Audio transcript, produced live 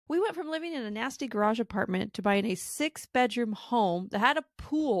We went from living in a nasty garage apartment to buying a 6-bedroom home that had a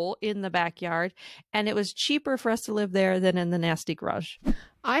pool in the backyard, and it was cheaper for us to live there than in the nasty garage.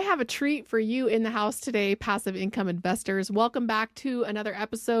 I have a treat for you in the house today, passive income investors. Welcome back to another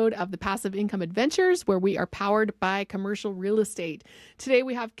episode of the Passive Income Adventures, where we are powered by commercial real estate. Today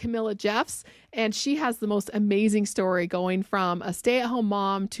we have Camilla Jeffs, and she has the most amazing story, going from a stay-at-home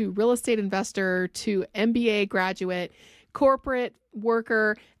mom to real estate investor to MBA graduate, corporate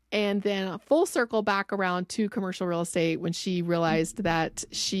worker, and then a full circle back around to commercial real estate when she realized that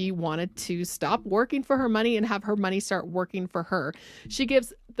she wanted to stop working for her money and have her money start working for her. She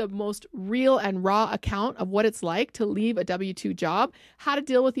gives the most real and raw account of what it's like to leave a W-2 job, how to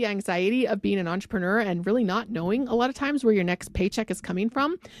deal with the anxiety of being an entrepreneur and really not knowing a lot of times where your next paycheck is coming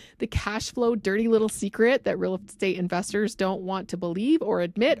from, the cash flow dirty little secret that real estate investors don't want to believe or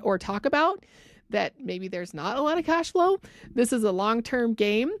admit or talk about, that maybe there's not a lot of cash flow. This is a long-term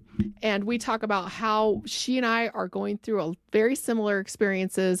game. And we talk about how she and I are going through a very similar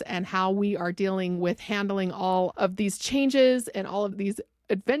experiences and how we are dealing with handling all of these changes and all of these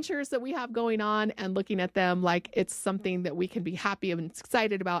adventures that we have going on and looking at them like it's something that we can be happy and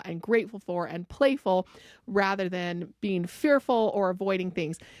excited about and grateful for and playful, rather than being fearful or avoiding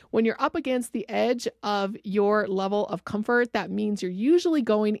things. When you're up against the edge of your level of comfort, that means you're usually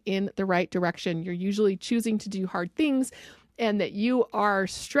going in the right direction. You're usually choosing to do hard things, and that you are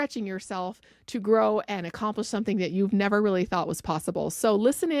stretching yourself to grow and accomplish something that you've never really thought was possible. So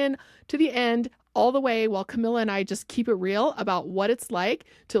listen in to the end all the way while Camilla and I just keep it real about what it's like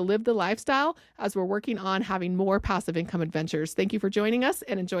to live the lifestyle as we're working on having more passive income adventures. Thank you for joining us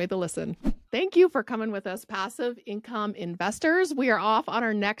and enjoy the listen. Thank you for coming with us, passive income investors. We are off on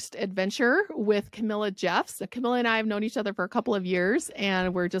our next adventure with Camilla Jeffs. Camilla and I have known each other for a couple of years,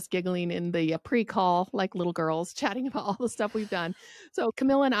 and we're just giggling in the pre-call like little girls, chatting about all the stuff we've done. So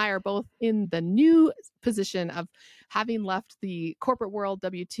Camilla and I are both in the new position of having left the corporate world,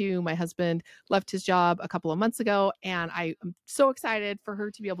 W-2. My husband left his job a couple of months ago, and I am so excited for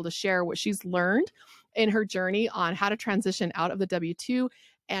her to be able to share what she's learned in her journey on how to transition out of the W-2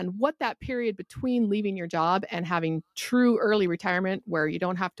 and what that period between leaving your job and having true early retirement where you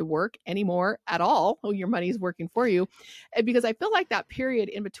don't have to work anymore at all, your money's working for you. And because I feel like that period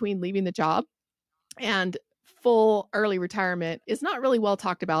in between leaving the job and full early retirement is not really well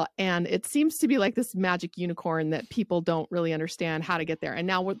talked about. And it seems to be like this magic unicorn that people don't really understand how to get there. And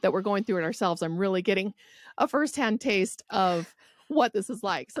now that we're going through it ourselves, I'm really getting a firsthand taste of what this is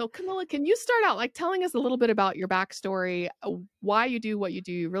like. So Camilla, can you start out like telling us a little bit about your backstory, why you do what you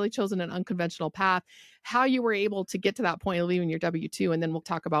do? You've really chosen an unconventional path, how you were able to get to that point of leaving your W-2, and then we'll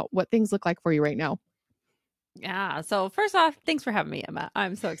talk about what things look like for you right now. Yeah. So first off, thanks for having me, Emma.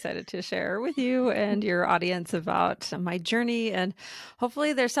 I'm so excited to share with you and your audience about my journey, and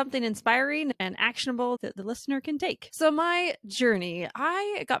hopefully there's something inspiring and actionable that the listener can take. So my journey,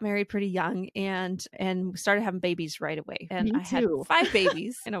 I got married pretty young and started having babies right away. And Me I had too. 5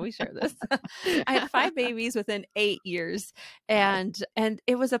 babies. I know we share this. I had 5 babies within 8 years. And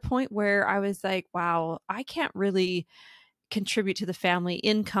it was a point where I was like, wow, I can't really contribute to the family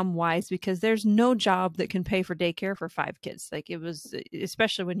income wise, because there's no job that can pay for daycare for 5 kids. Like it was,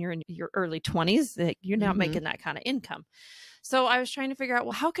 especially when you're in your early 20s, like you're not making that kind of income. So I was trying to figure out,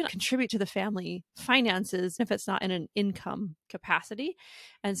 well, how can I contribute to the family finances if it's not in an income capacity?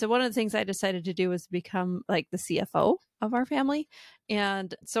 And so one of the things I decided to do was become like the CFO of our family.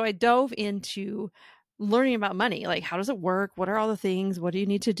 And so I dove into learning about money, like how does it work? What are all the things? What do you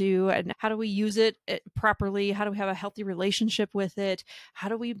need to do? And how do we use it properly? How do we have a healthy relationship with it? How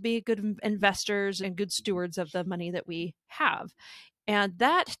do we be good investors and good stewards of the money that we have? And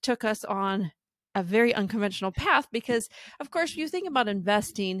that took us on a very unconventional path, because of course you think about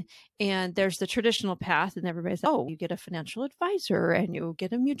investing and there's the traditional path and everybody's like, oh, you get a financial advisor and you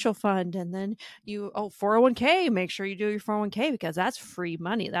get a mutual fund, and then 401k, make sure you do your 401k because that's free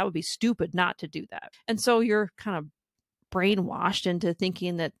money. That would be stupid not to do that. And so you're kind of brainwashed into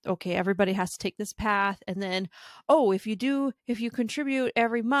thinking that, okay, everybody has to take this path. And then, if you contribute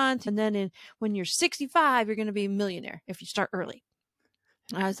every month, and then when you're 65, you're going to be a millionaire if you start early.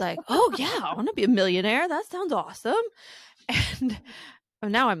 I was like, oh yeah, I want to be a millionaire. That sounds awesome. And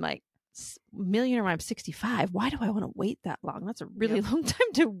now I'm like, millionaire when I'm 65. Why do I want to wait that long? That's a really long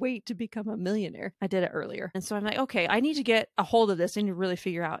time to wait to become a millionaire. I did it earlier. And so I'm like, okay, I need to get a hold of this and really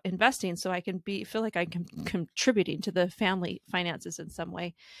figure out investing so I can feel like I'm contributing to the family finances in some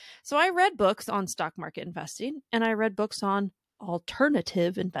way. So I read books on stock market investing, and I read books on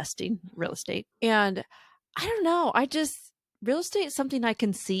alternative investing, real estate. And I don't know, real estate is something I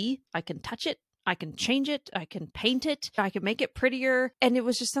can see, I can touch it, I can change it. I can paint it. I can make it prettier. And it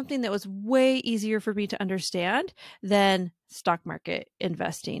was just something that was way easier for me to understand than stock market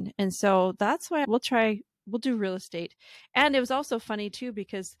investing. And so that's why we'll do real estate. And it was also funny too,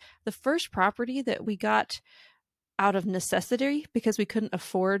 because the first property that we got out of necessity because we couldn't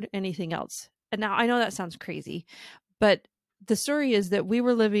afford anything else. And now I know that sounds crazy, but the story is that we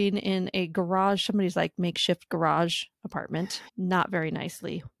were living in a garage, somebody's like makeshift garage apartment, not very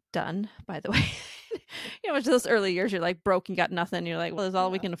nicely done, by the way. It's those early years, you're like broke and got nothing. You're like, well, it's all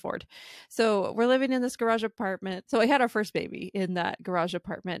we can afford. So we're living in this garage apartment. So I had our first baby in that garage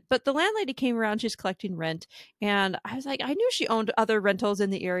apartment, but the landlady came around, she's collecting rent. And I was like, I knew she owned other rentals in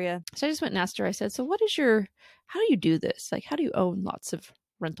the area. So I just went and asked her, I said, so how do you do this? Like, how do you own lots of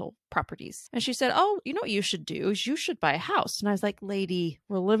rental properties? And she said, oh, you know what you should do is you should buy a house. And I was like, lady,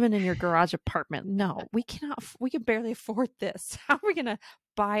 we're living in your garage apartment. No, we can barely afford this. How are we going to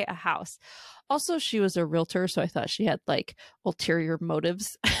buy a house? Also, she was a realtor, so I thought she had like ulterior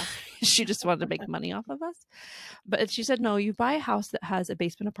motives. She just wanted to make money off of us. But she said, no, you buy a house that has a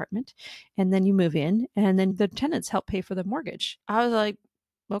basement apartment and then you move in and then the tenants help pay for the mortgage. I was like,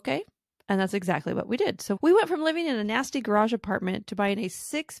 okay. And that's exactly what we did. So we went from living in a nasty garage apartment to buying a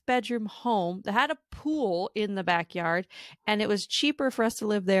 6-bedroom home that had a pool in the backyard. And it was cheaper for us to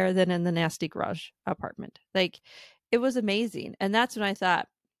live there than in the nasty garage apartment. Like, it was amazing. And that's when I thought,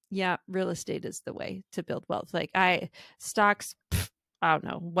 yeah, real estate is the way to build wealth. Like, stocks, I don't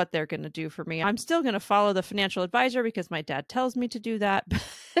know what they're going to do for me. I'm still going to follow the financial advisor because my dad tells me to do that.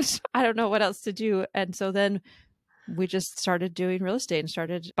 But I don't know what else to do. And so then we just started doing real estate and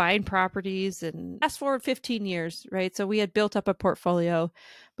started buying properties. And fast forward 15 years, right? So we had built up a portfolio,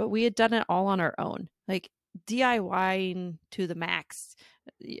 but we had done it all on our own, like DIYing to the max,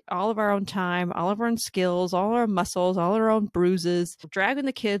 all of our own time, all of our own skills, all our muscles, all our own bruises, dragging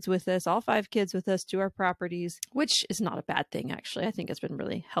the kids with us, all 5 kids with us to our properties, which is not a bad thing, actually. I think it's been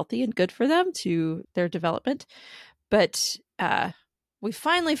really healthy and good for them to their development. But we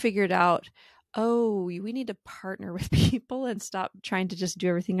finally figured out, oh, we need to partner with people and stop trying to just do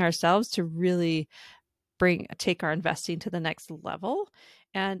everything ourselves to really take our investing to the next level.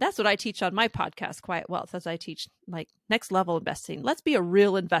 And that's what I teach on my podcast, Quiet Wealth, as I teach like next level investing. Let's be a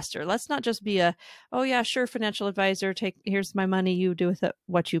real investor. Let's not just be oh yeah, sure, financial advisor, here's my money, you do with it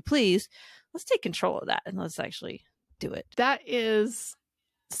what you please. Let's take control of that and let's actually do it. That is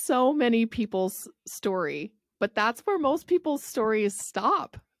so many people's story, but that's where most people's stories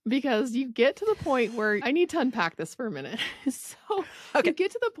stop. Because you get to the point where I need to unpack this for a minute. So okay. You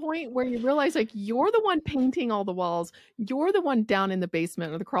get to the point where you realize like you're the one painting all the walls. You're the one down in the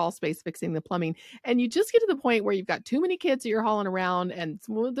basement or the crawl space fixing the plumbing. And you just get to the point where you've got too many kids that you're hauling around and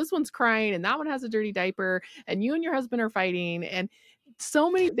this one's crying and that one has a dirty diaper and you and your husband are fighting. And so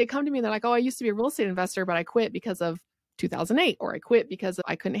many, they come to me and they're like, oh, I used to be a real estate investor, but I quit because of 2008, or I quit because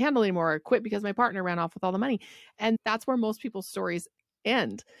I couldn't handle it anymore. Or I quit because my partner ran off with all the money. And that's where most people's stories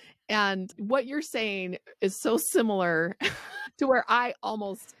end. And what you're saying is so similar to where I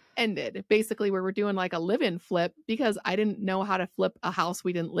almost ended, basically, where we're doing like a live-in flip because I didn't know how to flip a house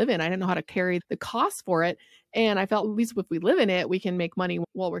we didn't live in. I didn't know how to carry the cost for it. And I felt at least if we live in it, we can make money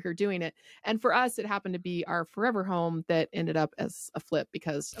while we're here doing it. And for us, it happened to be our forever home that ended up as a flip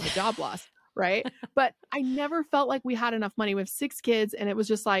because of a job loss. Right. But I never felt like we had enough money. We have 6 kids. And it was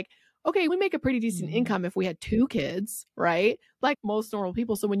just like, okay, we make a pretty decent income if we had 2 kids, right? Like most normal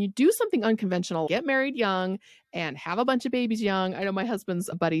people. So when you do something unconventional, get married young and have a bunch of babies young. I know my husband's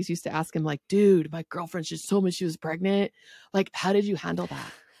buddies used to ask him like, dude, my girlfriend just told me she was pregnant. Like, how did you handle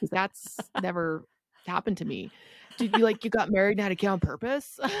that? Because that's never happened to me. Did you you got married and had a kid on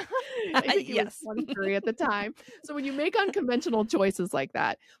purpose? I think he was 23 at the time. So when you make unconventional choices like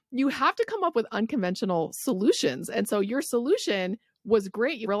that, you have to come up with unconventional solutions. And so your solution was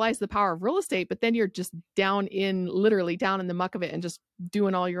great. You realize the power of real estate, but then you're just literally down in the muck of it and just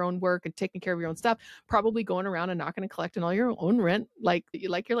doing all your own work and taking care of your own stuff, probably going around and knocking and collecting all your own rent, like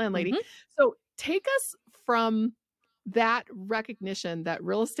your landlady. Mm-hmm. So take us from that recognition that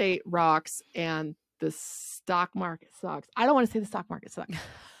real estate rocks and the stock market sucks. I don't want to say the stock market sucks.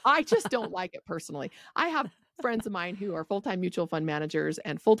 I just don't like it personally. I have friends of mine who are full-time mutual fund managers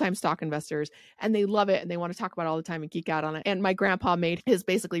and full-time stock investors, and they love it and they want to talk about it all the time and geek out on it. And my grandpa made his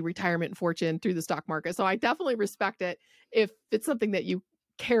basically retirement fortune through the stock market. So I definitely respect it if it's something that you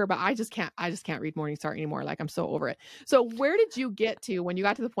care about. I just can't read Morningstar anymore. Like, I'm so over it. So where did you get to when you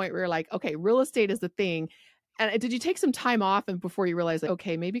got to the point where you're like, okay, real estate is the thing? And did you take some time off and before you realized, like,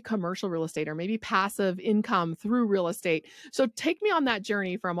 okay, maybe commercial real estate or maybe passive income through real estate? So take me on that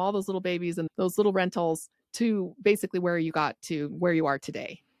journey from all those little babies and those little rentals to basically where you got to where you are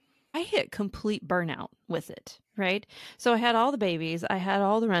today. I hit complete burnout with it, right? So I had all the babies, I had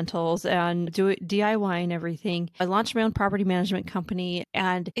all the rentals and do it DIY and everything. I launched my own property management company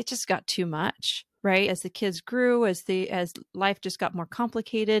and it just got too much, right? As the kids grew, as life just got more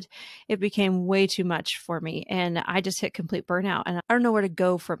complicated, it became way too much for me and I just hit complete burnout and I don't know where to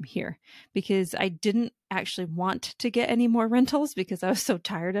go from here because I didn't actually want to get any more rentals because I was so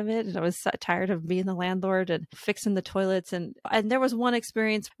tired of it and I was so tired of being the landlord and fixing the toilets and there was one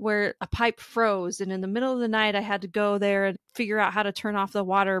experience where a pipe froze and in the middle of the night I had to go there and figure out how to turn off the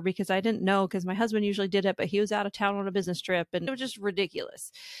water because I didn't know because my husband usually did it but he was out of town on a business trip and it was just ridiculous.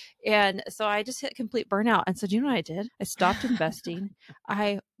 And so I just hit complete burnout and so do you know what I did? I stopped investing.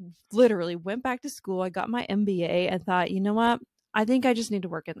 I literally went back to school. I got my MBA and thought, you know what? I think I just need to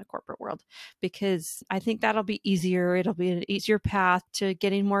work in the corporate world because I think that'll be easier. It'll be an easier path to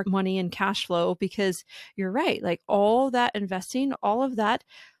getting more money and cash flow because you're right. Like all that investing, all of that,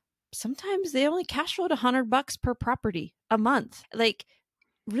 sometimes they only cash flow $100 per property a month. Like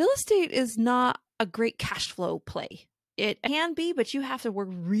real estate is not a great cash flow play. It can be, but you have to work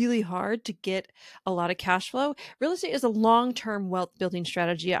really hard to get a lot of cash flow. Real estate is a long-term wealth building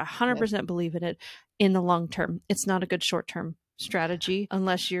strategy. I 100% believe in it in the long term. It's not a good short-term strategy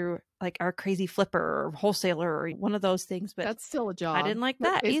unless you're like our crazy flipper or wholesaler or one of those things. But That's still a job. I didn't like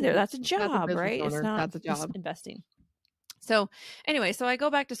that either. That's a job, as a right? owner, It's not that's a job. investing. So anyway, so I go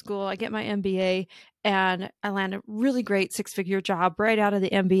back to school, I get my MBA and I land a really great 6-figure job right out of the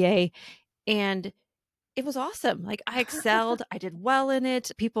MBA. And it was awesome. Like I excelled. I did well in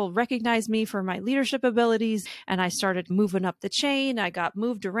it. People recognized me for my leadership abilities and I started moving up the chain. I got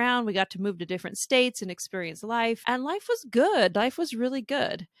moved around. We got to move to different states and experience life. And life was good. Life was really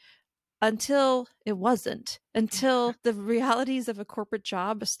good until it wasn't, until the realities of a corporate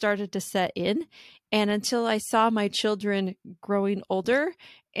job started to set in and until I saw my children growing older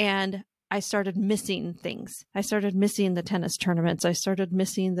and I started missing things. I started missing the tennis tournaments. I started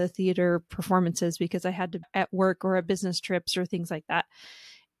missing the theater performances because I had to at work or at business trips or things like that.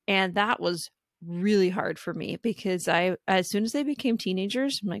 And that was really hard for me because as soon as they became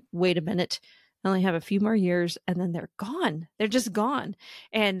teenagers, I'm like, wait a minute, I only have a few more years and then they're gone. They're just gone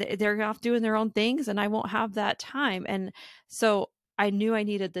and they're off doing their own things and I won't have that time. And so I knew I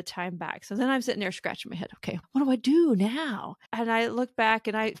needed the time back. So then I'm sitting there scratching my head. Okay, what do I do now? And I look back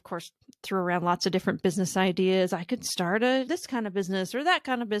and I, of course, threw around lots of different business ideas. I could start this kind of business or that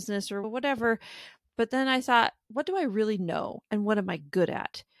kind of business or whatever. But then I thought, what do I really know? And what am I good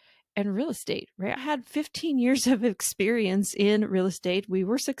at? And real estate, right? I had 15 years of experience in real estate. We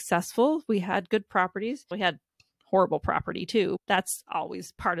were successful. We had good properties. We had horrible property too. That's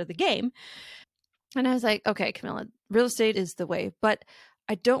always part of the game. And I was like, okay, Camilla, real estate is the way, but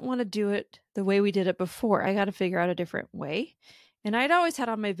I don't want to do it the way we did it before. I got to figure out a different way. And I'd always had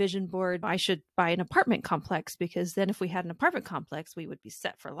on my vision board, I should buy an apartment complex because then if we had an apartment complex, we would be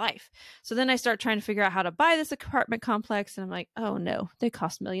set for life. So then I start trying to figure out how to buy this apartment complex. And I'm like, oh no, they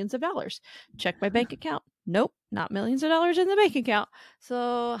cost millions of dollars. Check my bank account. Nope, not millions of dollars in the bank account.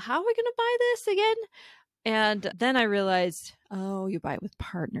 So how are we going to buy this again? And then I realized, oh, you buy it with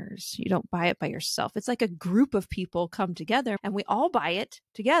partners. You don't buy it by yourself. It's like a group of people come together and we all buy it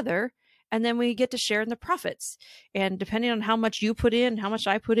together. And then we get to share in the profits. And depending on how much you put in, how much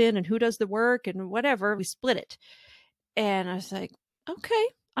I put in, and who does the work and whatever, we split it. And I was like, okay,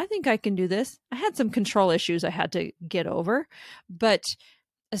 I think I can do this. I had some control issues I had to get over. But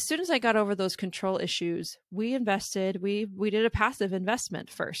as soon as I got over those control issues, we invested, we did a passive investment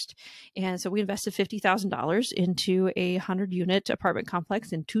first. And so we invested $50,000 into a 100-unit apartment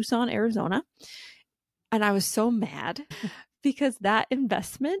complex in Tucson, Arizona. And I was so mad because that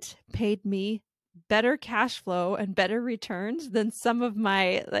investment paid me better cash flow and better returns than some of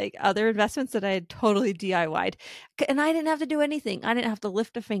my like other investments that I had totally DIY'd. And I didn't have to do anything. I didn't have to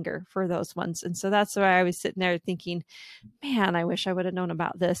lift a finger for those ones. And so that's why I was sitting there thinking, man, I wish I would have known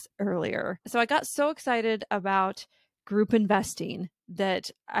about this earlier. So I got so excited about group investing that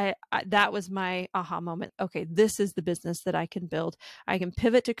I that was my aha moment. Okay, this is the business that I can build. I can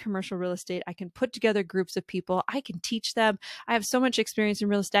pivot to commercial real estate. I can put together groups of people. I can teach them. I have so much experience in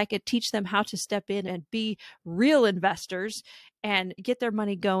real estate. I could teach them how to step in and be real investors and get their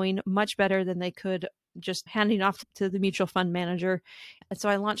money going much better than they could just handing off to the mutual fund manager. And so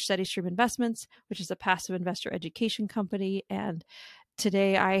I launched Steady Stream Investments, which is a passive investor education company. And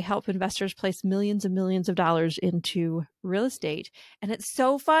today I help investors place millions and millions of dollars into real estate. And it's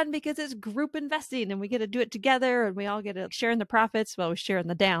so fun because it's group investing and we get to do it together and we all get to share in the profits. Well, we share in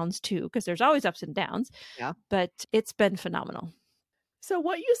the downs too, because there's always ups and downs. Yeah. But it's been phenomenal. So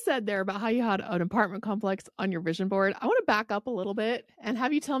what you said there about how you had an apartment complex on your vision board, I want to back up a little bit and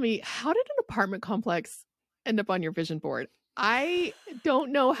have you tell me, how did an apartment complex end up on your vision board? I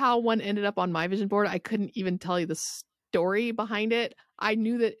don't know how one ended up on my vision board. I couldn't even tell you the story behind it. I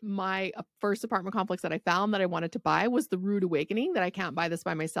knew that my first apartment complex that I found that I wanted to buy was the Rude Awakening, that I can't buy this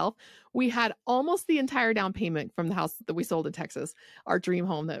by myself. We had almost the entire down payment from the house that we sold in Texas, our dream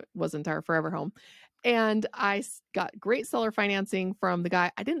home that wasn't our forever home. And I got great seller financing from the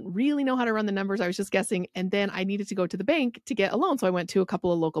guy. I didn't really know how to run the numbers. I was just guessing. And then I needed to go to the bank to get a loan. So I went to a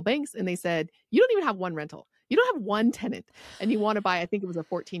couple of local banks and they said, you don't even have one rental. You don't have one tenant and you want to buy, I think it was a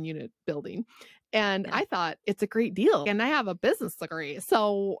 14 unit building. And I thought it's a great deal. And I have a business degree.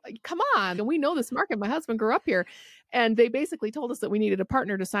 So come on. And we know this market. My husband grew up here. And they basically told us that we needed a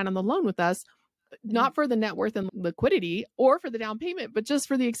partner to sign on the loan with us, not for the net worth and liquidity or for the down payment, but just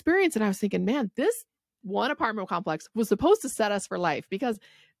for the experience. And I was thinking, man, this one apartment complex was supposed to set us for life, because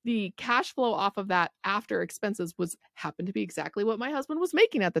the cash flow off of that after expenses happened to be exactly what my husband was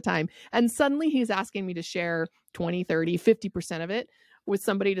making at the time. And suddenly he's asking me to share 20, 30, 50% of it with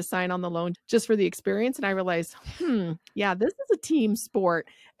somebody to sign on the loan just for the experience. And I realized, yeah, this is a team sport.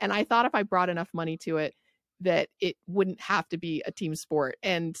 And I thought if I brought enough money to it, that it wouldn't have to be a team sport.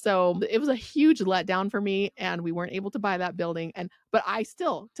 And so it was a huge letdown for me, and we weren't able to buy that building. But I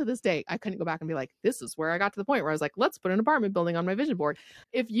still, to this day, I couldn't go back and be like, this is where I got to the point where I was like, let's put an apartment building on my vision board.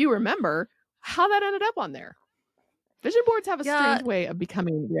 If you remember how that ended up on there. Vision boards have a strange way of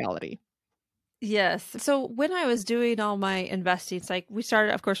becoming reality. Yes. So when I was doing all my investing, it's like we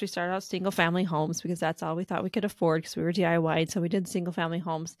started out single family homes because that's all we thought we could afford because we were DIY. So we did single family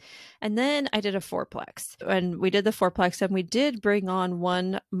homes. And then I did a fourplex, and we did the fourplex, and we did bring on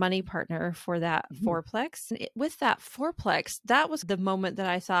one money partner for that fourplex. And with that fourplex, that was the moment that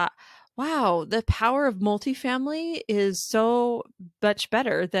I thought, wow, the power of multifamily is so much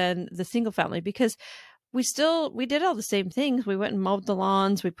better than the single family, because we did all the same things. We went and mowed the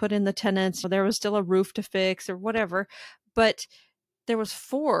lawns. We put in the tenants. So there was still a roof to fix or whatever, but there was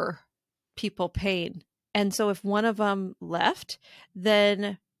 4 people paying. And so if one of them left,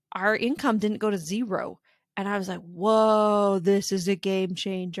 then our income didn't go to 0. And I was like, whoa, this is a game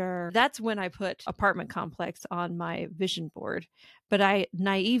changer. That's when I put apartment complex on my vision board. But I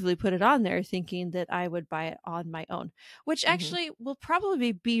naively put it on there thinking that I would buy it on my own, which actually will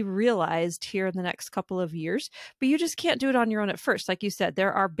probably be realized here in the next couple of years. But you just can't do it on your own at first. Like you said,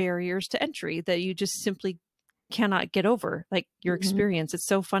 there are barriers to entry that you just simply cannot get over, like your experience. It's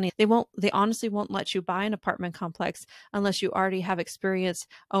so funny. They honestly won't let you buy an apartment complex unless you already have experience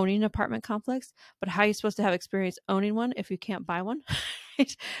owning an apartment complex. But how are you supposed to have experience owning one if you can't buy one?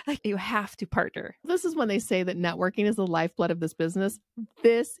 Like, you have to partner. This is when they say that networking is the lifeblood of this business.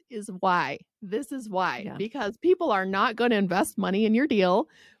 This is why. Because people are not going to invest money in your deal.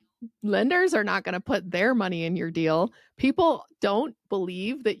 Lenders are not going to put their money in your deal. People don't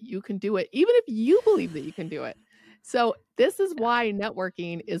believe that you can do it, even if you believe that you can do it. So this is why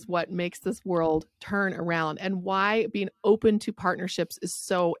networking is what makes this world turn around, and why being open to partnerships is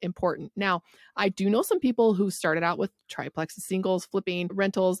so important. Now, I do know some people who started out with triplexes, singles, flipping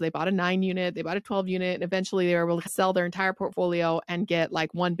rentals. They bought a 9 unit, they bought a 12 unit, and eventually they were able to sell their entire portfolio and get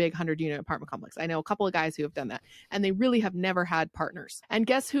like one big 100 unit apartment complex. I know a couple of guys who have done that, and they really have never had partners. And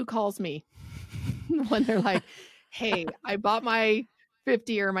guess who calls me when they're like, hey, I bought my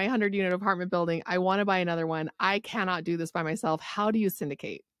 50 or my 100 unit apartment building. I want to buy another one. I cannot do this by myself. How do you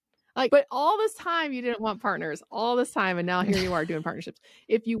syndicate? But all this time you didn't want partners, all this time. And now here you are doing partnerships.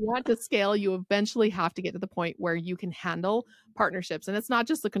 If you want to scale, you eventually have to get to the point where you can handle partnerships. And it's not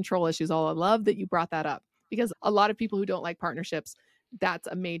just the control issues. I love that you brought that up, because a lot of people who don't like partnerships, that's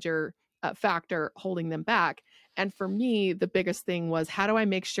a major factor holding them back. And for me, the biggest thing was, how do I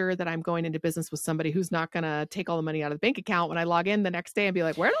make sure that I'm going into business with somebody who's not going to take all the money out of the bank account when I log in the next day and be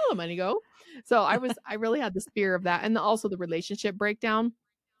like, where'd all the money go? So I really had this fear of that. And also the relationship breakdown.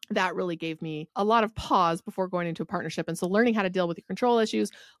 That really gave me a lot of pause before going into a partnership. And so learning how to deal with your control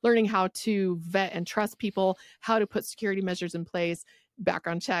issues, learning how to vet and trust people, how to put security measures in place,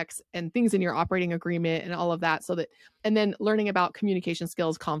 background checks and things in your operating agreement and all of that. And then learning about communication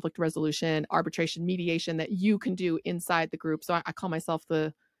skills, conflict resolution, arbitration, mediation that you can do inside the group. So I call myself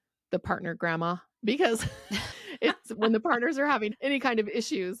the partner grandma, because it's when the partners are having any kind of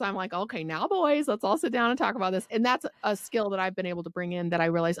issues, I'm like, okay, now boys, let's all sit down and talk about this. And that's a skill that I've been able to bring in, that I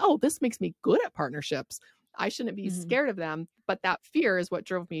realize, oh, this makes me good at partnerships. I shouldn't be scared of them, but that fear is what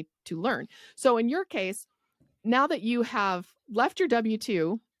drove me to learn. So in your case, now that you have left your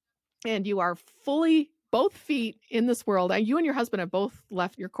W-2 and you are fully both feet in this world, and you and your husband have both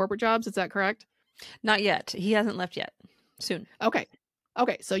left your corporate jobs, is that correct? Not yet. He hasn't left yet. Soon. Okay.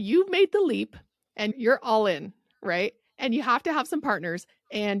 Okay, so you've made the leap and you're all in, right? And you have to have some partners,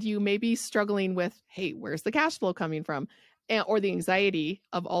 and you may be struggling with, hey, where's the cash flow coming from? Or the anxiety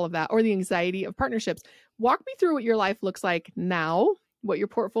of all of that, or the anxiety of partnerships. Walk me through what your life looks like now, what your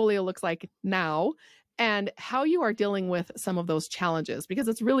portfolio looks like now, and how you are dealing with some of those challenges. Because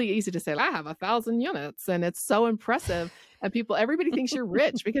it's really easy to say, I have 1,000 units and it's so impressive. And everybody thinks you're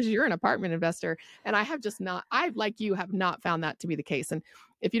rich because you're an apartment investor. And I have just not, like you, have not found that to be the case. And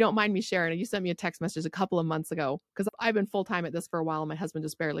if you don't mind me sharing, you sent me a text message a couple of months ago because I've been full time at this for a while. And my husband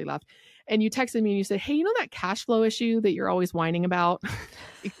just barely left. And you texted me and you said, hey, you know that cash flow issue that you're always whining about?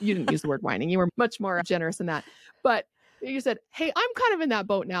 You didn't use the word whining. You were much more generous than that. But you said, hey, I'm kind of in that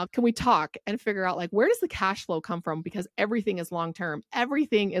boat now. Can we talk and figure out, like, where does the cash flow come from? Because everything is long term.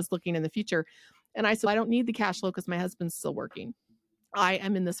 Everything is looking in the future. And I said, I don't need the cash flow because my husband's still working. I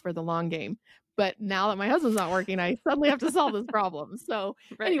am in this for the long game. But now that my husband's not working, I suddenly have to solve this problem. So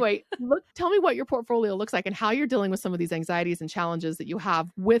anyway, tell me what your portfolio looks like and how you're dealing with some of these anxieties and challenges that you have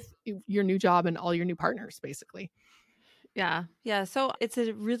with your new job and all your new partners, basically. Yeah. Yeah. So it's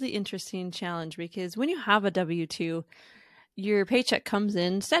a really interesting challenge because when you have a W-2, your paycheck comes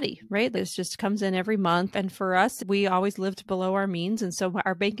in steady, right? This just comes in every month. And for us, we always lived below our means. And so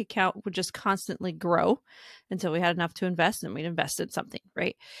our bank account would just constantly grow until we had enough to invest, and we'd invest in something,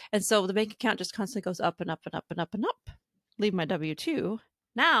 right? And so the bank account just constantly goes up and up and up and up and up. Leave my W-2.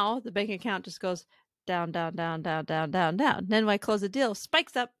 Now the bank account just goes down, down, down, down, down, down, down. Then when I close a deal,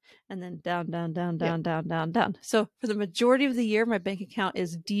 spikes up and then down, down, down, down, down, down, down. So for the majority of the year, my bank account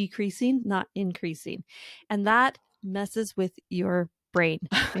is decreasing, not increasing. And that messes with your brain.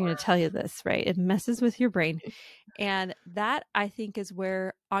 I'm going to tell you this, right? It messes with your brain. And that, I think, is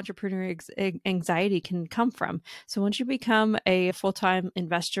where entrepreneur anxiety can come from. So once you become a full-time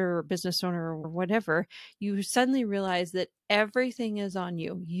investor or business owner or whatever, you suddenly realize that everything is on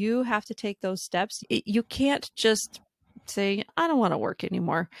you. You have to take those steps. You can't just say, I don't want to work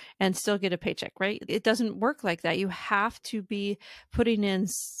anymore and still get a paycheck, right? It doesn't work like that. You have to be putting in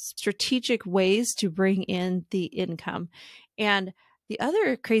strategic ways to bring in the income. And the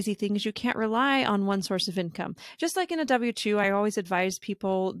other crazy thing is you can't rely on one source of income. Just like in a W-2, I always advise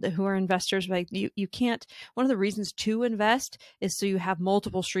people who are investors, like you can't, one of the reasons to invest is so you have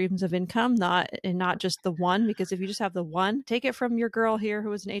multiple streams of income, not just the one, because if you just have the one, take it from your girl here who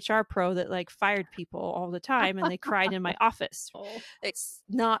was an HR pro that like fired people all the time and they cried in my office. It's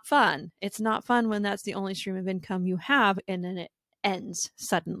not fun. It's not fun when that's the only stream of income you have and then it ends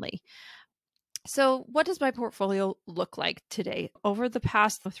suddenly. So what does my portfolio look like today? Over the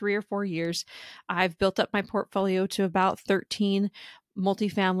past 3 or 4 years, I've built up my portfolio to about 13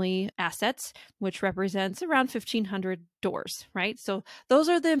 multifamily assets, which represents around 1,500 doors, right? So those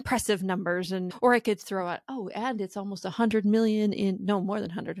are the impressive numbers. Or I could throw out, and it's almost 100 million more than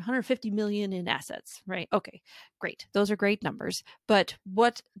 150 million in assets, right? Okay, great. Those are great numbers. But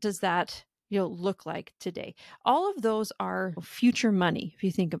what does that look like today? All of those are future money. If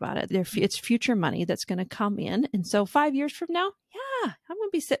you think about it, it's future money that's going to come in. And so 5 years from now, yeah, I'm going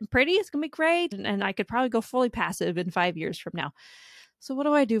to be sitting pretty. It's going to be great. And I could probably go fully passive in 5 years from now. So what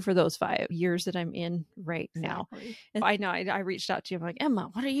do I do for those 5 years that I'm in right now? And I know I reached out to you. I'm like, Emma,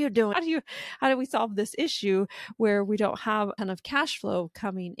 what are you doing? How do we solve this issue where we don't have kind of cash flow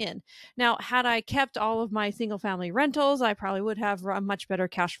coming in? Now, had I kept all of my single family rentals, I probably would have a much better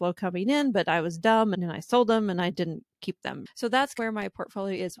cash flow coming in, but I was dumb and I sold them and I didn't keep them. So that's where my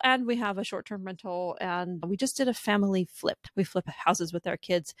portfolio is. And we have a short-term rental and we just did a family flip. We flip houses with our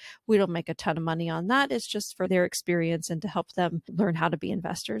kids. We don't make a ton of money on that. It's just for their experience and to help them learn how to be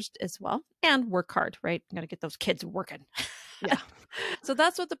investors as well and work hard, right? I'm going to get those kids working. Yeah. So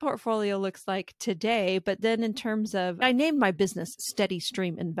that's what the portfolio looks like today. But then in terms of, I named my business Steady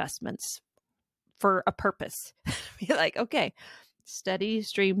Stream Investments for a purpose. Be like, okay, steady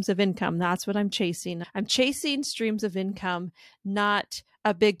streams of income. That's what I'm chasing. I'm chasing streams of income, not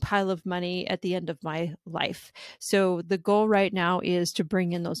a big pile of money at the end of my life. So the goal right now is to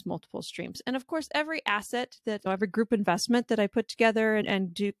bring in those multiple streams. And of course, every group investment that I put together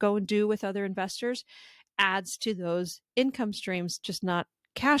and do with other investors adds to those income streams, just not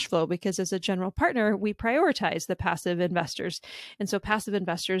cash flow, because as a general partner, we prioritize the passive investors. And so passive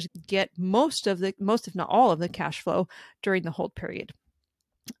investors get most, if not all of the cash flow during the hold period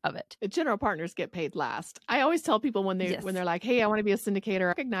of it. The general partners get paid last. I always tell people when they're like, hey, I want to be a syndicator,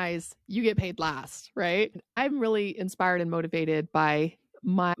 recognize you get paid last, right? I'm really inspired and motivated by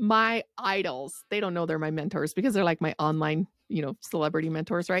my idols. They don't know they're my mentors because they're like my online celebrity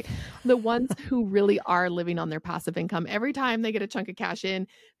mentors, right? The ones who really are living on their passive income. Every time they get a chunk of cash in,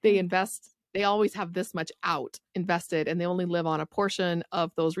 they invest they always have this much out invested and they only live on a portion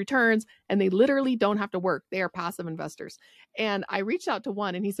of those returns and they literally don't have to work. They are passive investors. And I reached out to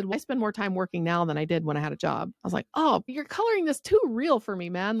one and he said, well, I spend more time working now than I did when I had a job. I was like, oh, you're coloring this too real for me,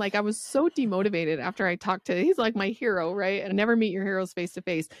 man. Like I was so demotivated after I talked to, he's like my hero, right? And never meet your heroes face to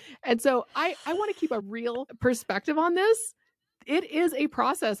face. And so I want to keep a real perspective on this. It is a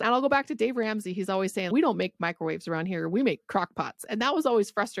process. And I'll go back to Dave Ramsey. He's always saying, we don't make microwaves around here. We make crock pots. And that was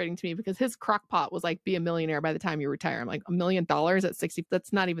always frustrating to me because his crock pot was like, be a millionaire by the time you retire. I'm like, $1 million at 60.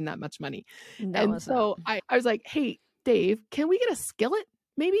 That's not even that much money. No, and it's so not. I was like, hey, Dave, can we get a skillet?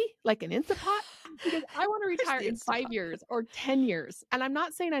 Maybe like an Instant Pot? Because I want to retire in 5 years or 10 years. And I'm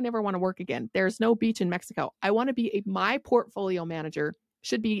not saying I never want to work again. There's no beach in Mexico. I want to be my portfolio manager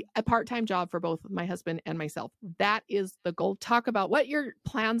should be a part-time job for both my husband and myself. That is the goal. Talk about what your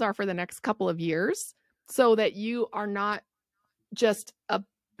plans are for the next couple of years so that you are not just a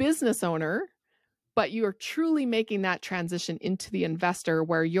business owner, but you are truly making that transition into the investor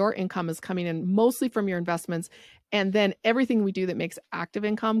where your income is coming in mostly from your investments. And then everything we do that makes active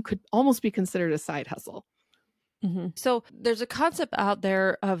income could almost be considered a side hustle. Mm-hmm. So there's a concept out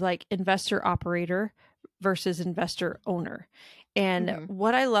there of like investor operator versus investor owner. And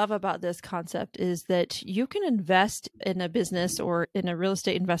what I love about this concept is that you can invest in a business or in a real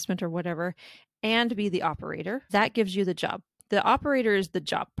estate investment or whatever and be the operator. That gives you the job. The operator is the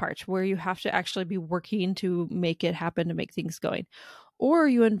job part where you have to actually be working to make it happen, to make things going. Or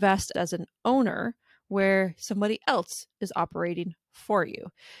you invest as an owner where somebody else is operating for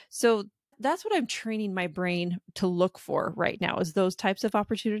you. So that's what I'm training my brain to look for right now is those types of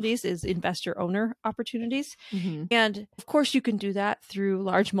opportunities, is investor owner opportunities. And of course, you can do that through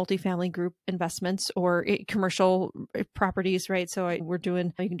large multifamily group investments or commercial properties, right? So you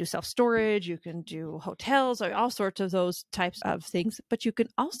can do self-storage, you can do hotels, all sorts of those types of things, but you can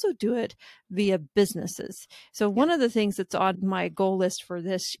also do it via businesses. So one of the things that's on my goal list for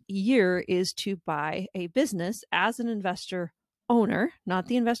this year is to buy a business as an investor owner, not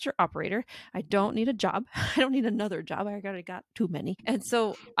the investor operator. I don't need a job. I don't need another job. I already got too many. And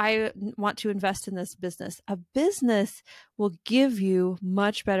so I want to invest in this business. A business will give you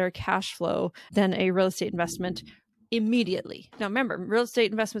much better cash flow than a real estate investment immediately. Now, remember, real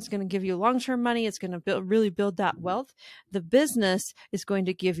estate investment is going to give you long-term money. It's going to really build that wealth. The business is going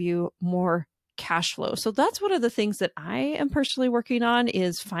to give you more cash flow. So that's one of the things that I am personally working on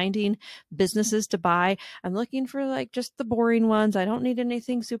is finding businesses to buy. I'm looking for like just the boring ones. I don't need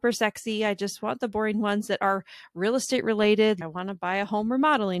anything super sexy. I just want the boring ones that are real estate related. I want to buy a home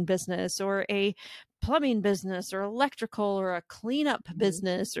remodeling business or a plumbing business or electrical or a cleanup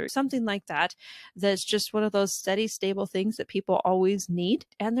business or something like that. That's just one of those steady, stable things that people always need.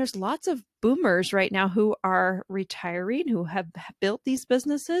 And there's lots of boomers right now who are retiring, who have built these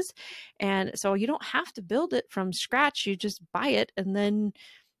businesses. And so you don't have to build it from scratch. You just buy it and then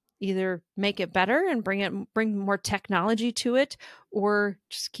either make it better and bring more technology to it, or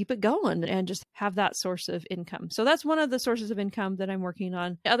just keep it going and just have that source of income. So that's one of the sources of income that I'm working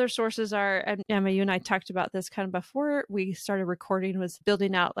on. Other sources are, and Emma, you and I talked about this kind of before we started recording, was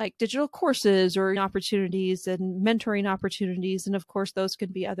building out like digital courses or opportunities and mentoring opportunities. And of course, those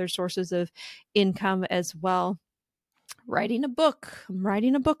could be other sources of income as well. Writing a book. I'm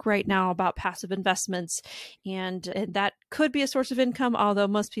writing a book right now about passive investments, and that could be a source of income. Although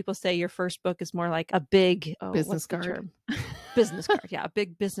most people say your first book is more like a big business card. Business card. Yeah, a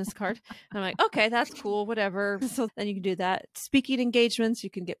big business card. And I'm like, okay, that's cool, whatever. So then you can do that. Speaking engagements, you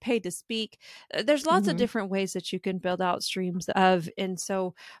can get paid to speak. There's lots of different ways that you can build out streams of. And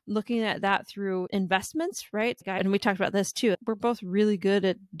so looking at that through investments, right? And we talked about this too. We're both really good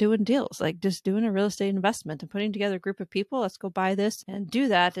at doing deals, like just doing a real estate investment and putting together a group of people. Let's go buy this and do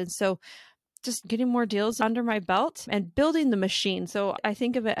that. And so just getting more deals under my belt and building the machine. So I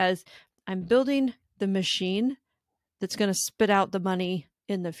think of it as I'm building the machine that's going to spit out the money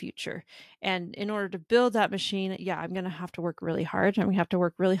in the future. And in order to build that machine, I'm going to have to work really hard. I'm going to have to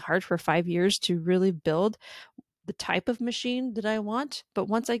work really hard for 5 years to really build the type of machine that I want. But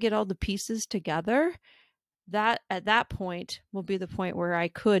once I get all the pieces together, that at that point will be the point where I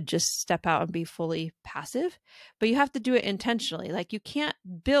could just step out and be fully passive. But you have to do it intentionally. Like you can't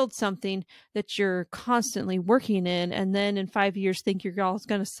build something that you're constantly working in and then in 5 years think you're all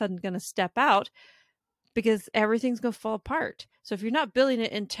going to step out, because everything's going to fall apart. So if you're not building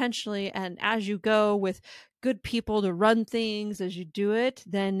it intentionally and as you go with good people to run things as you do it,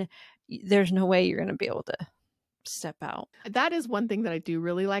 then there's no way you're going to be able to step out. That is one thing that I do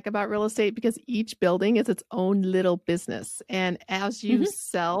really like about real estate, because each building is its own little business. And as you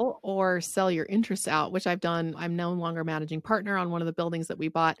sell your interest out, which I've done, I'm no longer managing partner on one of the buildings that we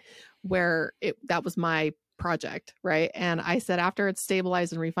bought where that was my project, right? And I said, after it's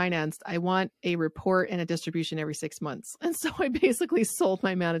stabilized and refinanced, I want a report and a distribution every 6 months. And so I basically sold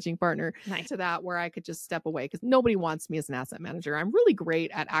my managing partner to that, where I could just step away, because nobody wants me as an asset manager. I'm really great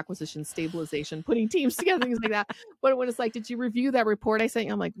at acquisition, stabilization, putting teams together, things like that. But when it's like, did you review that report I sent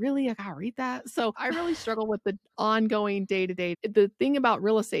you? I'm like, really? I gotta read that? So I really struggle with the ongoing day-to-day. The thing about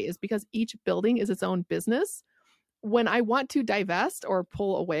real estate is, because each building is its own business, when I want to divest or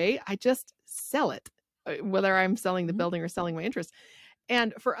pull away, I just sell it, whether I'm selling the building or selling my interest.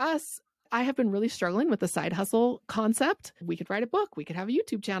 And for us, I have been really struggling with the side hustle concept. We could write a book. We could have a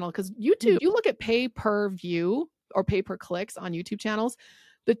YouTube channel, because YouTube, you look at pay per view or pay per clicks on YouTube channels,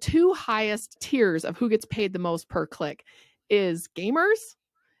 the two highest tiers of who gets paid the most per click is gamers.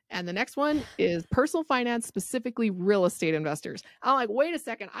 And the next one is personal finance, specifically real estate investors. I'm like, wait a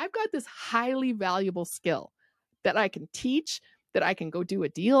second. I've got this highly valuable skill that I can teach, that I can go do a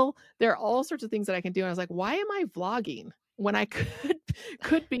deal. There are all sorts of things that I can do. And I was like, why am I vlogging when I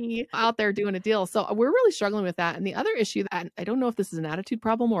could be out there doing a deal? So we're really struggling with that. And the other issue, that I don't know if this is an attitude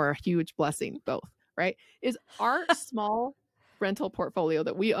problem or a huge blessing, both, right, is our small rental portfolio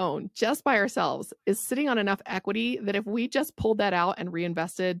that we own just by ourselves is sitting on enough equity that if we just pulled that out and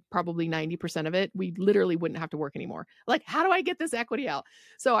reinvested probably 90% of it, we literally wouldn't have to work anymore. Like, how do I get this equity out?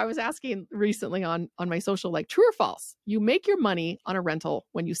 So I was asking recently on my social, like, true or false, you make your money on a rental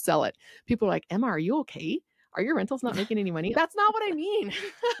when you sell it. People are like, Emma, are you okay? Are your rentals not making any money? That's not what I mean.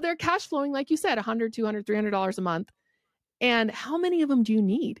 They're cash flowing, like you said, $100, $200, $300 a month. And how many of them do you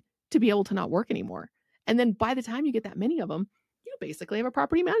need to be able to not work anymore? And then by the time you get that many of them, you basically have a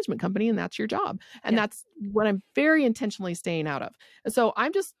property management company, and that's your job. And that's what I'm very intentionally staying out of. And so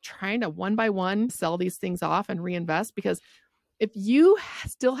I'm just trying to one by one sell these things off and reinvest, because if you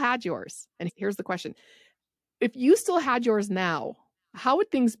still had yours, and here's the question, if you still had yours now, how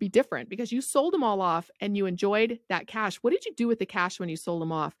would things be different? Because you sold them all off and you enjoyed that cash. What did you do with the cash when you sold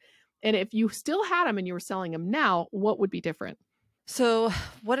them off? And if you still had them and you were selling them now, what would be different? So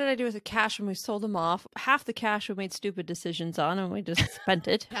what did I do with the cash when we sold them off? Half the cash we made stupid decisions on, and we just spent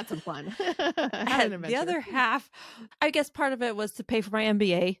it. Had some fun. And the other half, I guess part of it was to pay for my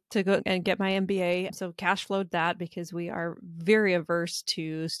MBA, to go and get my MBA. So cash flowed that, because we are very averse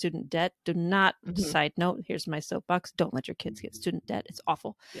to student debt. Do not, side note, here's my soapbox, don't let your kids get student debt. It's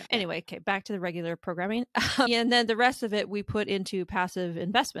awful. Yeah. Anyway, okay, back to the regular programming. And then the rest of it we put into passive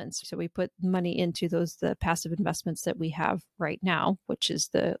investments. So we put money into the passive investments that we have right now, which is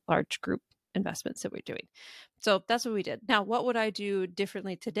the large group investments that we're doing. So that's what we did. Now, what would I do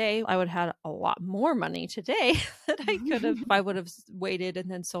differently today? I would have had a lot more money today that I could have if I would have waited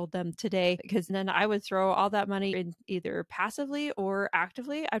and then sold them today, because then I would throw all that money in either passively or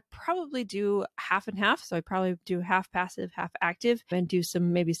actively. I'd probably do half and half. So I'd probably do half passive, half active, and do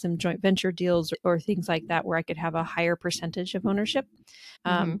maybe some joint venture deals or things like that, where I could have a higher percentage of ownership.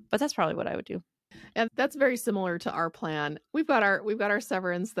 But that's probably what I would do. And that's very similar to our plan. We've got our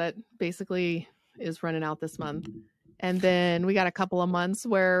severance that basically is running out this month. And then we got a couple of months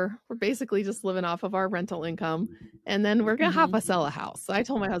where we're basically just living off of our rental income. And then we're going to have to sell a house. So I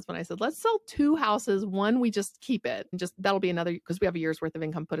told my husband, I said, let's sell 2 houses. One, we just keep it. And just that'll be another, because we have a year's worth of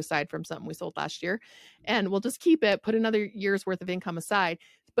income put aside from something we sold last year. And we'll just keep it, put another year's worth of income aside,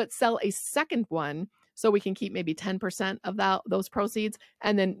 but sell a second one, so we can keep maybe 10% of those proceeds,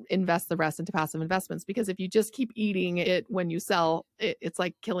 and then invest the rest into passive investments. Because if you just keep eating it when you sell, it's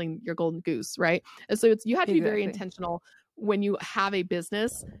like killing your golden goose, right? And so you have to be very intentional when you have a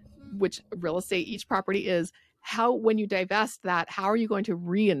business, which real estate, each property is, when you divest that, how are you going to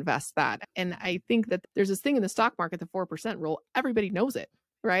reinvest that? And I think that there's this thing in the stock market, the 4% rule, everybody knows it,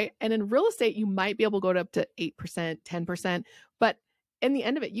 right? And in real estate, you might be able to go up to 8%, 10%, but in the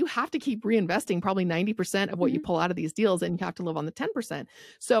end of it, you have to keep reinvesting probably 90% of what you pull out of these deals, and you have to live on the 10%.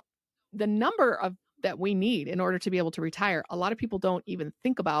 So the number that we need in order to be able to retire, a lot of people don't even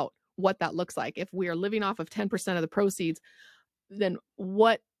think about what that looks like. If we are living off of 10% of the proceeds, then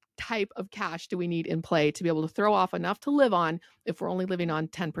what type of cash do we need in play to be able to throw off enough to live on if we're only living on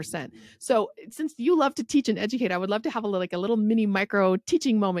 10%? So since you love to teach and educate, I would love to have a little mini micro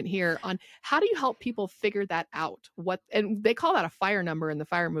teaching moment here on how do you help people figure that out? And they call that a FIRE number in the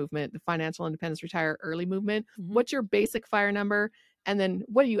FIRE movement, the Financial Independence Retire Early movement. What's your basic FIRE number? And then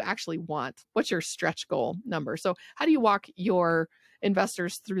what do you actually want? What's your stretch goal number? So how do you walk your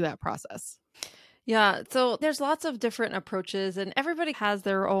investors through that process? Yeah, so there's lots of different approaches and everybody has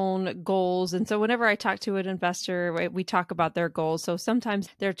their own goals. And so whenever I talk to an investor, right, we talk about their goals. So sometimes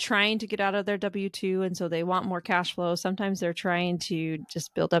they're trying to get out of their W-2 and so they want more cash flow. Sometimes they're trying to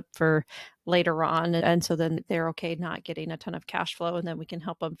just build up for later on. And so then they're okay not getting a ton of cash flow. And then we can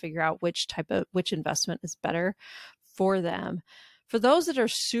help them figure out which investment is better for them. For those that are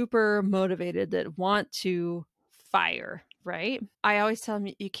super motivated, that want to fire, right? I always tell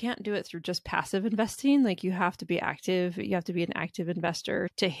them you can't do it through just passive investing. Like you have to be active. You have to be an active investor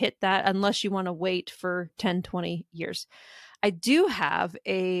to hit that unless you want to wait for 10, 20 years. I do have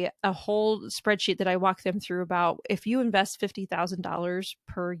a whole spreadsheet that I walk them through about if you invest $50,000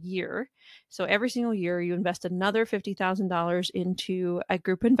 per year. So every single year you invest another $50,000 into a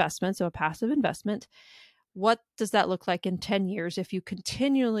group investment, so a passive investment. What does that look like in 10 years if you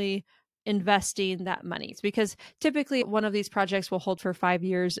continually investing that money? It's because typically one of these projects will hold for 5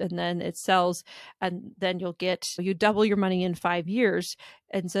 years and then it sells and then you double your money in 5 years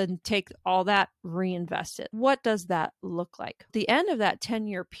and then take all that, reinvest it. What does that look like? At the end of that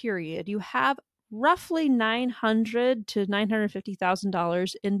 10-year period, you have roughly $900 to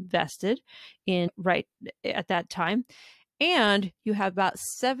 $950,000 invested in right at that time. And you have about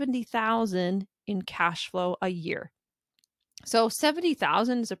 70,000 in cash flow a year. So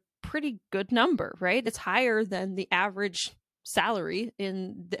 70,000 is a pretty good number, right? It's higher than the average salary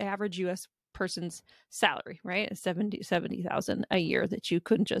in the average US person's salary, right? 70,000 a year that you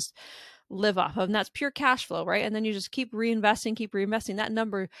couldn't just live off of. And that's pure cash flow, right? And then you just keep reinvesting. That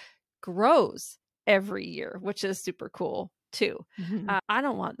number grows every year, which is super cool too. Mhm. I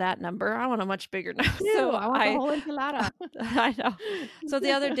don't want that number. I want a much bigger number. Ew, I want the whole enchilada. I know. So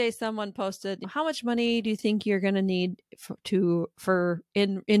the other day, someone posted, "How much money do you think you're going to need for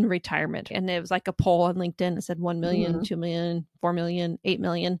in retirement?" And it was like a poll on LinkedIn. It said 1 million, Mhm. 2 million, 4 million, 8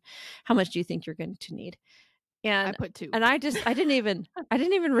 million. How much do you think you're going to need? I And put two. I didn't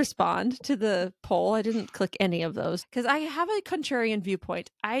even respond to the poll. I didn't click any of those because I have a contrarian viewpoint.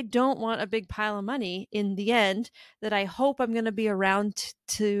 I don't want a big pile of money in the end that I hope I'm going to be around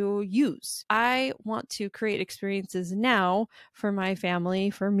to use. I want to create experiences now for my family,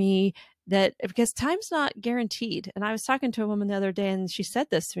 for me, that because time's not guaranteed. And I was talking to a woman the other day and she said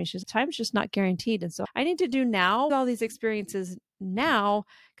this to me. She said, time's just not guaranteed. And so I need to do now all these experiences now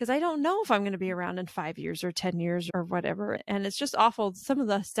because I don't know if I'm going to be around in 5 years or 10 years or whatever. And it's just awful. Some of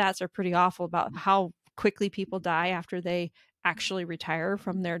the stats are pretty awful about how quickly people die after they actually retire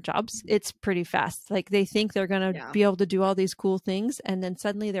from their jobs. It's pretty fast. Like they think they're going to Yeah. be able to do all these cool things and then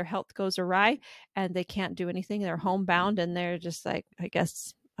suddenly their health goes awry and they can't do anything. They're homebound and they're just like, I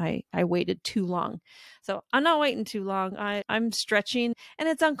guess I waited too long. So I'm not waiting too long. I'm stretching and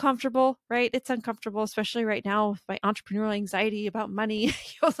it's uncomfortable, right? It's uncomfortable, especially right now with my entrepreneurial anxiety about money.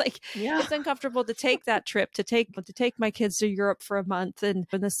 Like Yeah. it's uncomfortable to take that trip, to take my kids to Europe for a month and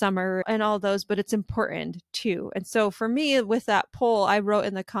in the summer and all those, but it's important too. And so for me, with that poll, I wrote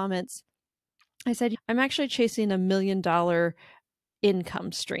in the comments, I said, I'm actually chasing $1 million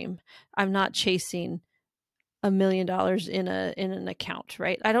income stream. I'm not chasing $1 million in an account,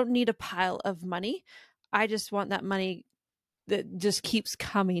 right? I don't need a pile of money. I just want that money that just keeps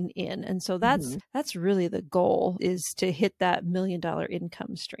coming in. And so Mhm. that's really the goal, is to hit that $1 million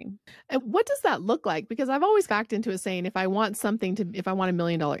income stream. And what does that look like? Because I've always backed into it saying if I want $1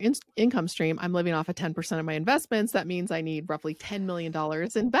 million income stream, I'm living off of 10% of my investments. That means I need roughly $10 million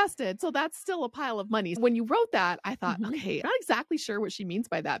invested. So that's still a pile of money. When you wrote that, I thought, okay, not exactly sure what she means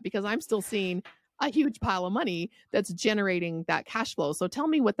by that because I'm still seeing a huge pile of money that's generating that cash flow. So tell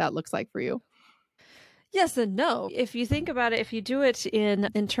me what that looks like for you. Yes and no. If you think about it, if you do it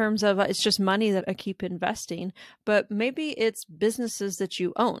in terms of it's just money that I keep investing, but maybe it's businesses that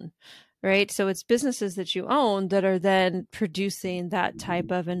you own, right? So it's businesses that you own that are then producing that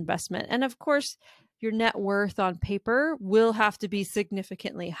type of investment. And of course, your net worth on paper will have to be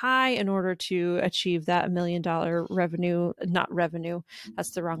significantly high in order to achieve that $1 million revenue, not revenue. That's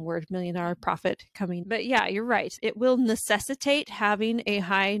the wrong word, $1 million profit coming. But yeah, you're right. It will necessitate having a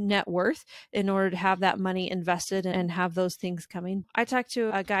high net worth in order to have that money invested and have those things coming. I talked to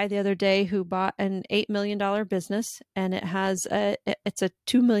a guy the other day who bought an $8 million business and it's a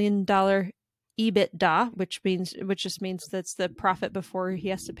 $2 million EBITDA, which just means that's the profit before he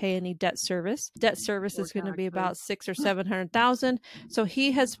has to pay any debt service. Debt service Or is going to be taxes. about 600,000 or 700,000. So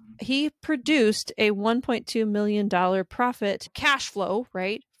he produced a $1.2 million profit cash flow,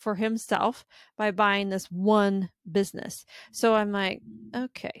 right, for himself by buying this one business. So I'm like,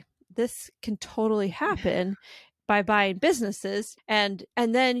 okay, this can totally happen by buying businesses, and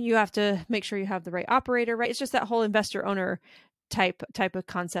then you have to make sure you have the right operator, right? It's just that whole investor owner type of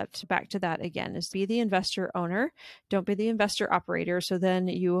concept. Back to that again, is be the investor owner, don't be the investor operator. So then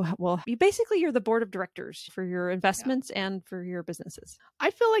you will be basically, you're the board of directors for your investments and for your businesses.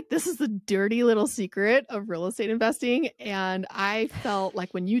 I feel like this is the dirty little secret of real estate investing. And I felt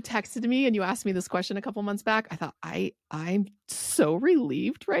like when you texted me and you asked me this question a couple months back, I thought I'm so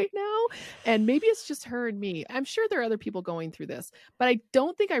relieved right now. And maybe it's just her and me. I'm sure there are other people going through this, but I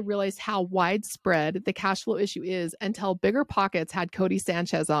don't think I realized how widespread the cash flow issue is until Bigger Pockets had Cody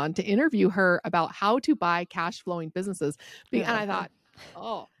Sanchez on to interview her about how to buy cash flowing businesses. And I thought,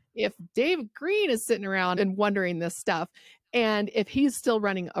 oh, if Dave Green is sitting around and wondering this stuff, and if he's still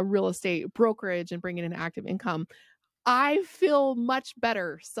running a real estate brokerage and bringing in active income, I feel much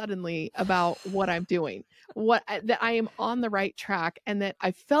better suddenly about what I'm doing, that I am on the right track. And that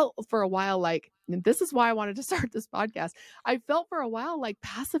I felt for a while like, and this is why I wanted to start this podcast. I felt for a while like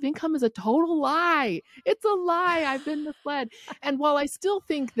passive income is a total lie. It's a lie. I've been misled. And while I still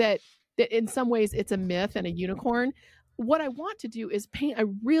think that in some ways it's a myth and a unicorn, what I want to do is paint a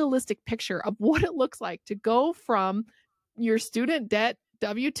realistic picture of what it looks like to go from your student debt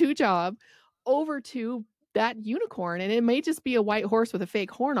W-2 job over to that unicorn. And it may just be a white horse with a fake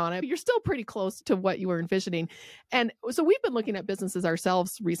horn on it, but you're still pretty close to what you were envisioning. And so we've been looking at businesses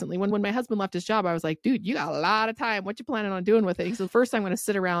ourselves recently. When my husband left his job, I was like, dude, you got a lot of time. What you planning on doing with it? He said, first I'm going to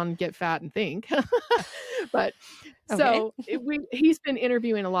sit around, get fat and think. But so he's been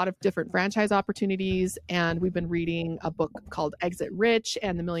interviewing a lot of different franchise opportunities, and we've been reading a book called Exit Rich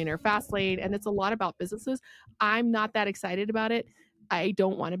and The Millionaire Fast Lane. And it's a lot about businesses. I'm not that excited about it. I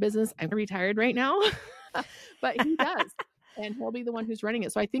don't want a business. I'm retired right now, but he does. And he'll be the one who's running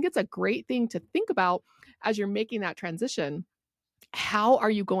it. So I think it's a great thing to think about as you're making that transition. How are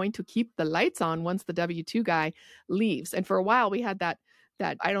you going to keep the lights on once the W-2 guy leaves? And for a while we had that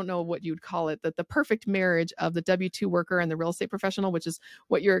I don't know what you'd call it, that the perfect marriage of the W-2 worker and the real estate professional, which is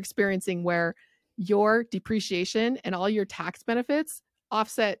what you're experiencing, where your depreciation and all your tax benefits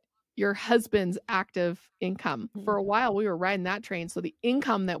offset your husband's active income. For a while, we were riding that train. So the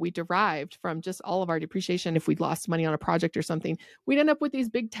income that we derived from just all of our depreciation, if we'd lost money on a project or something, we'd end up with these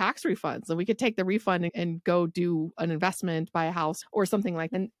big tax refunds. And we could take the refund and go do an investment, buy a house or something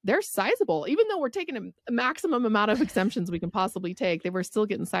like that. And they're sizable. Even though we're taking a maximum amount of exemptions we can possibly take, they were still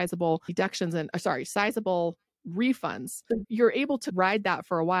getting sizable deductions and, sizable refunds. You're able to ride that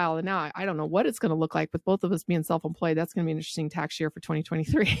for a while. And now I don't know what it's going to look like with both of us being self-employed. That's going to be an interesting tax year for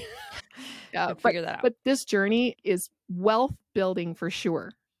 2023. Figure that out. But this journey is wealth building for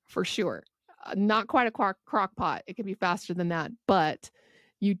sure. For sure. Not quite a crock pot. It can be faster than that, but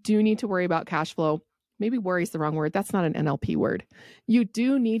you do need to worry about cash flow. Maybe worry is the wrong word. That's not an NLP word. You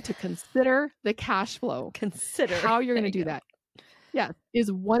do need to consider the cash flow. Consider how you're going to do that. Yeah. Is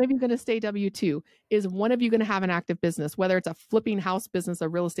one of you going to stay W-2? Is one of you going to have an active business, whether it's a flipping house business, a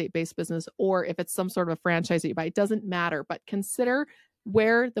real estate based business, or if it's some sort of a franchise that you buy? It doesn't matter, but consider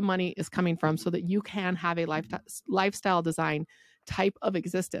where the money is coming from so that you can have a lifestyle design type of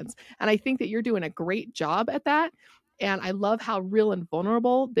existence. And I think that you're doing a great job at that. And I love how real and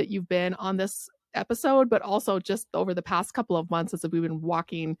vulnerable that you've been on this episode, but also just over the past couple of months as we've been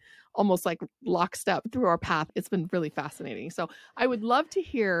walking almost like lockstep through our path. It's been really fascinating. So I would love to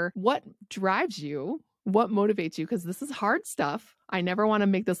hear what drives you, what motivates you, because this is hard stuff. I never want to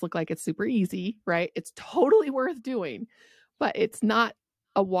make this look like it's super easy, right? It's totally worth doing, but it's not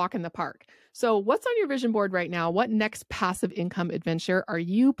a walk in the park. So what's on your vision board right now? What next passive income adventure are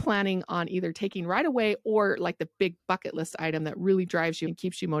you planning on either taking right away, or like the big bucket list item that really drives you and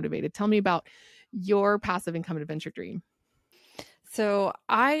keeps you motivated? Tell me about your passive income adventure dream. So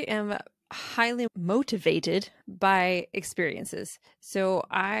I am highly motivated by experiences. So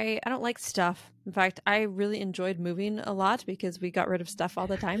I don't like stuff. In fact, I really enjoyed moving a lot because we got rid of stuff all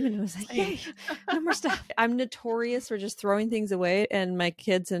the time, and it was like, yay, no more stuff. I'm notorious for just throwing things away, and my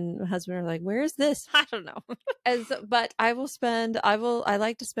kids and my husband are like, where is this? I don't know. But I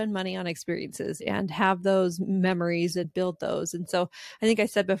like to spend money on experiences and have those memories and build those. And so I think I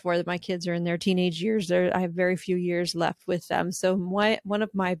said before that my kids are in their teenage years. I have very few years left with them. So one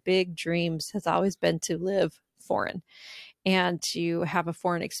of my big dreams has always been to live foreign and to have a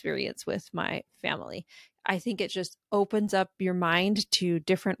foreign experience with my family. I think it just opens up your mind to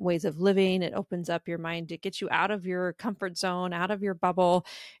different ways of living. It opens up your mind to get you out of your comfort zone, out of your bubble,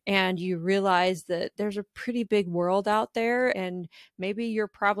 and you realize that there's a pretty big world out there, and maybe your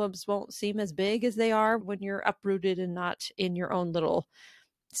problems won't seem as big as they are when you're uprooted and not in your own little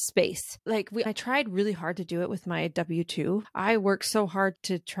space. Like I tried really hard to do it with my W-2. I worked so hard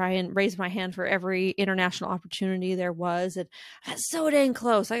to try and raise my hand for every international opportunity there was. And I got so dang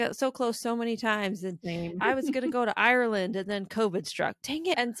close. I got so close so many times. And Same. I was going to go to Ireland, and then COVID struck. Dang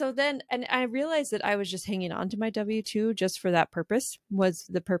it. And so then, and I realized that I was just hanging on to my W-2 just for that purpose, was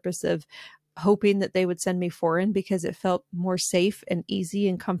the purpose of hoping that they would send me foreign, because it felt more safe and easy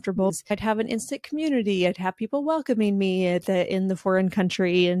and comfortable. I'd have an instant community. I'd have people welcoming me in the foreign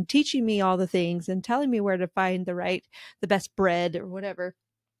country and teaching me all the things and telling me where to find the best bread or whatever.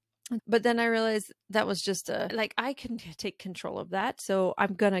 But then I realized that was just I can take control of that. So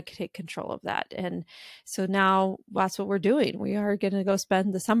I'm going to take control of that. And so now that's what we're doing. We are going to go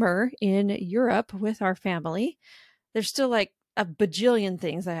spend the summer in Europe with our family. There's still like a bajillion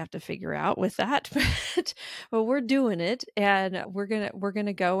things I have to figure out with that, but we're doing it, and we're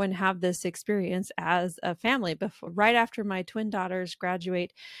gonna go and have this experience as a family right after my twin daughters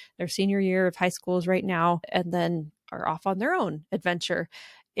graduate their senior year of high schools right now, and then are off on their own adventure.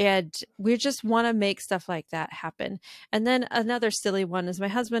 And we just want to make stuff like that happen. And then another silly one is my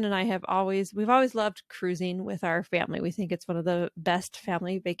husband and I we've always loved cruising with our family. We think it's one of the best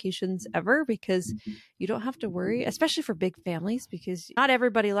family vacations ever, because you don't have to worry, especially for big families, because not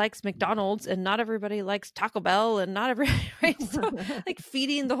everybody likes McDonald's and not everybody likes Taco Bell and not everybody, right? So like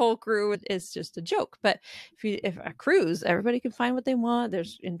feeding the whole crew is just a joke. But if a cruise, everybody can find what they want.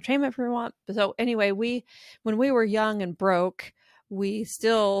 There's entertainment for what they want. So anyway, when we were young and broke, we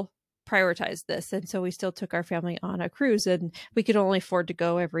still prioritized this. And so we still took our family on a cruise, and we could only afford to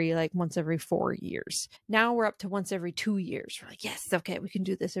go once every 4 years. Now we're up to once every 2 years. We're like, yes, okay, we can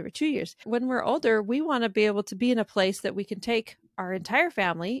do this every 2 years. When we're older, we want to be able to be in a place that we can take our entire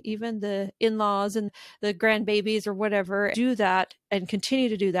family, even the in-laws and the grandbabies or whatever, do that and continue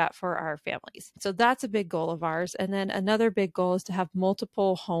to do that for our families. So that's a big goal of ours. And then another big goal is to have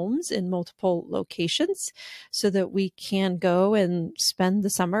multiple homes in multiple locations, so that we can go and spend the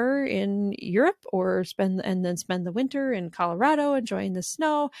summer in Europe, or spend the winter in Colorado enjoying the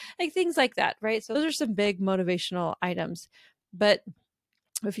snow, like things like that, right? So those are some big motivational items. But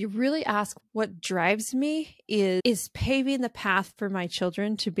if you really ask what drives me is paving the path for my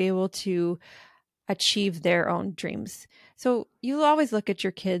children to be able to achieve their own dreams. So you always look at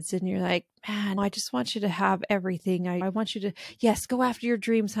your kids and you're like, man, I just want you to have everything. I want you to, yes, go after your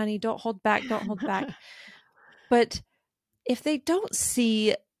dreams, honey. Don't hold back. Don't hold back. But if they don't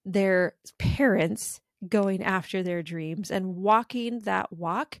see their parents going after their dreams and walking that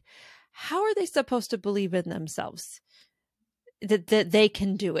walk, how are they supposed to believe in themselves that they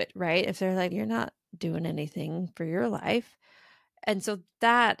can do it, right? If they're like, you're not doing anything for your life. And so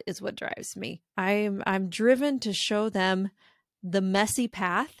that is what drives me. I'm driven to show them the messy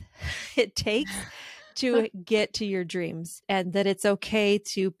path it takes to get to your dreams, and that it's okay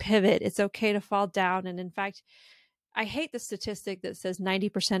to pivot. It's okay to fall down. And in fact, I hate the statistic that says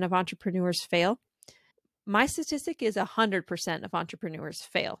 90% of entrepreneurs fail. My statistic is 100% of entrepreneurs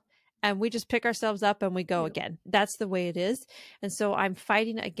fail. And we just pick ourselves up and we go again. That's the way it is. And so I'm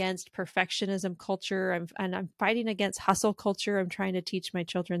fighting against perfectionism culture. I'm fighting against hustle culture. I'm trying to teach my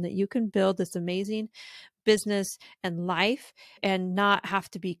children that you can build this amazing business and life and not have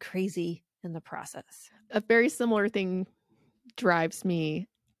to be crazy in the process. A very similar thing drives me,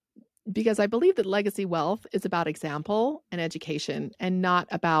 because I believe that legacy wealth is about example and education, and not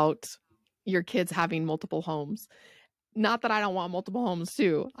about your kids having multiple homes. Not that I don't want multiple homes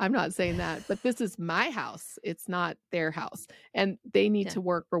too. I'm not saying that, but this is my house. It's not their house, and they need to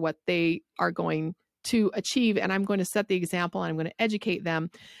work for what they are going to achieve. And I'm going to set the example, and I'm going to educate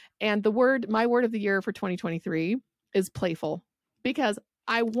them. And my word of the year for 2023 is playful, because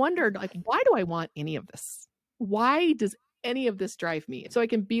I wondered, like, why do I want any of this? Why does any of this drive me? So I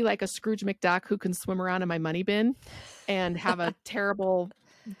can be like a Scrooge McDuck who can swim around in my money bin and have a terrible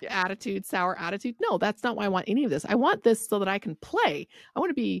sour attitude. No, that's not why I want any of this. I want this so that I can play. I want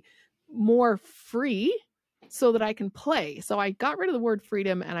to be more free so that I can play. So I got rid of the word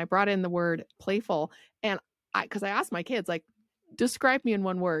freedom and I brought in the word playful. And because I asked my kids, like, describe me in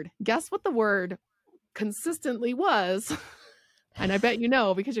one word. Guess what the word consistently was? And I bet you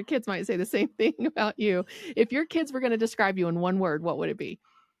know, because your kids might say the same thing about you. If your kids were going to describe you in one word, what would it be?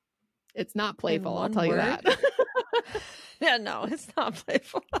 It's not playful, I'll tell you that. Yeah, no, it's not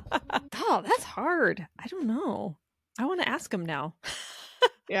playful. Oh, that's hard. I don't know. I want to ask them now.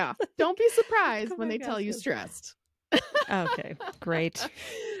 Yeah. Don't be surprised when they tell you stressed. Okay, great.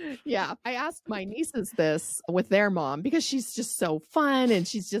 Yeah. I asked my nieces this with their mom because she's just so fun and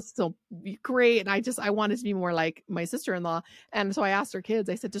she's just so great. And I wanted to be more like my sister-in-law. And so I asked her kids,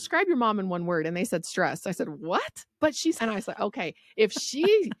 I said, describe your mom in one word. And they said stress. I said, what? And I said, okay, if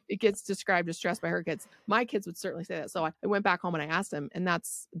she gets described as stressed by her kids, my kids would certainly say that. So I went back home and I asked them, and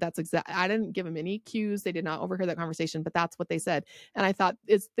that's exact. I didn't give them any cues. They did not overhear that conversation, but that's what they said. And I thought,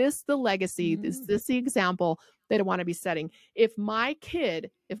 is this the legacy? Is this the example that I want to be setting? If my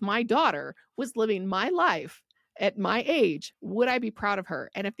daughter was living my life at my age, would I be proud of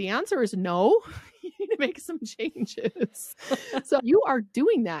her? And if the answer is no, you need to make some changes. So you are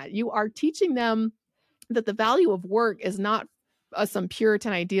doing that. You are teaching them that the value of work is not some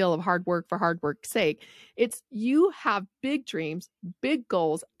Puritan ideal of hard work for hard work's sake. It's you have big dreams, big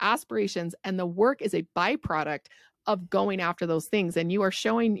goals, aspirations, and the work is a byproduct of going after those things. And you are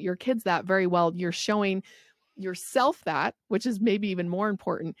showing your kids that very well. You're showing yourself that, which is maybe even more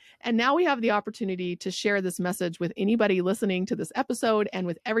important. And now we have the opportunity to share this message with anybody listening to this episode and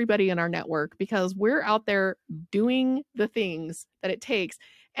with everybody in our network, because we're out there doing the things that it takes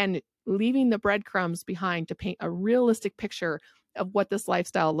and leaving the breadcrumbs behind to paint a realistic picture of what this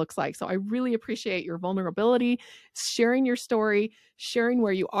lifestyle looks like. So I really appreciate your vulnerability, sharing your story, sharing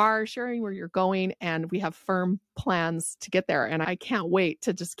where you are, sharing where you're going, and we have firm plans to get there. And I can't wait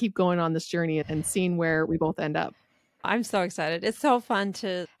to just keep going on this journey and seeing where we both end up. I'm so excited. It's so fun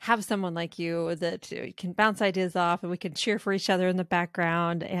to have someone like you that you can bounce ideas off and we can cheer for each other in the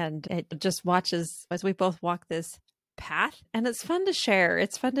background, and it just watches as we both walk this path. And it's fun to share.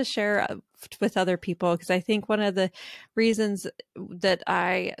 It's fun to share with other people, because I think one of the reasons that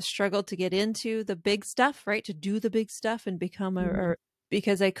I struggled to get into the big stuff, right, to do the big stuff and become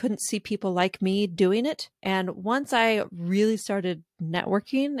because I couldn't see people like me doing it. And once I really started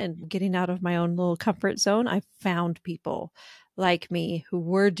networking and getting out of my own little comfort zone, I found people like me who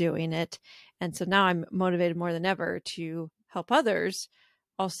were doing it. And so now I'm motivated more than ever to help others,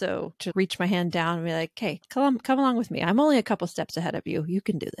 also to reach my hand down and be like, hey, come along with me. I'm only a couple steps ahead of you. You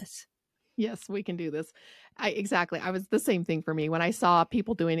can do this. Yes, we can do this. Exactly. I was the same thing for me. When I saw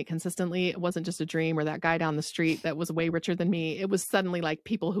people doing it consistently, it wasn't just a dream or that guy down the street that was way richer than me. It was suddenly like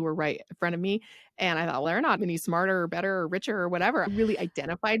people who were right in front of me. And I thought, well, they're not any smarter or better or richer or whatever. I really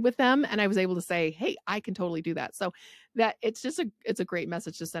identified with them. And I was able to say, hey, I can totally do that. So that it's a great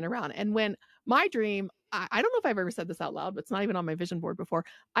message to send around. And when my dream, I don't know if I've ever said this out loud, but it's not even on my vision board before.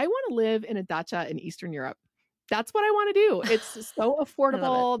 I want to live in a dacha in Eastern Europe. That's what I want to do. It's so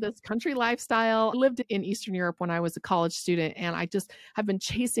affordable, this country lifestyle. I lived in Eastern Europe when I was a college student, and I just have been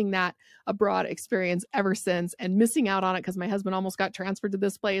chasing that abroad experience ever since and missing out on it because my husband almost got transferred to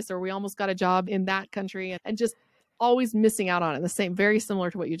this place, or we almost got a job in that country, and just always missing out on it. Very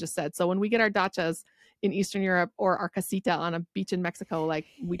similar to what you just said. So when we get our dachas in Eastern Europe or our casita on a beach in Mexico, like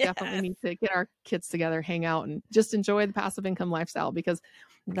we definitely need to get our kids together, hang out, and just enjoy the passive income lifestyle, because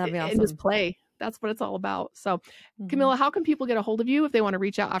that'd be awesome. And just play. That's what it's all about. So Camilla, how can people get a hold of you if they want to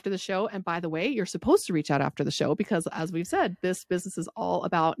reach out after the show? And by the way, you're supposed to reach out after the show, because as we've said, this business is all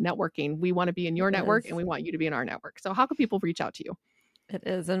about networking. We want to be in your network and we want you to be in our network. So how can people reach out to you? It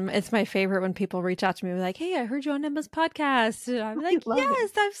is. And it's my favorite when people reach out to me like, hey, I heard you on Emma's podcast. And I'm like,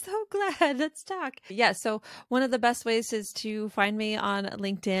 yes, I'm so glad. Let's talk. Yeah. So one of the best ways is to find me on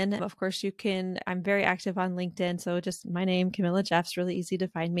LinkedIn. Of course, I'm very active on LinkedIn. So just my name, Camilla Jeffs, really easy to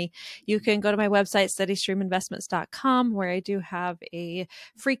find me. You can go to my website, steadystreaminvestments.com, where I do have a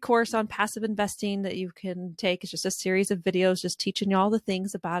free course on passive investing that you can take. It's just a series of videos just teaching you all the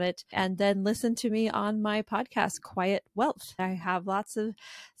things about it. And then listen to me on my podcast, Quiet Wealth. I have lots of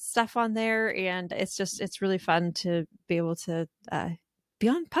stuff on there, and it's really fun to be able to be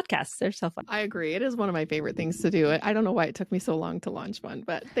on podcasts. They're so fun. I agree. It is one of my favorite things to do. I don't know why it took me so long to launch one,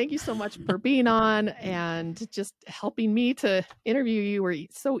 but thank you so much for being on and just helping me to interview you. Were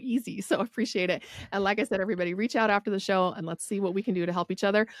so easy. So appreciate it. And like I said, everybody, reach out after the show and let's see what we can do to help each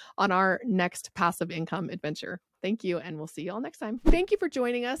other on our next passive income adventure. Thank you. And we'll see you all next time. Thank you for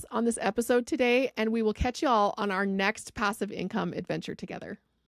joining us on this episode today. And we will catch you all on our next passive income adventure together.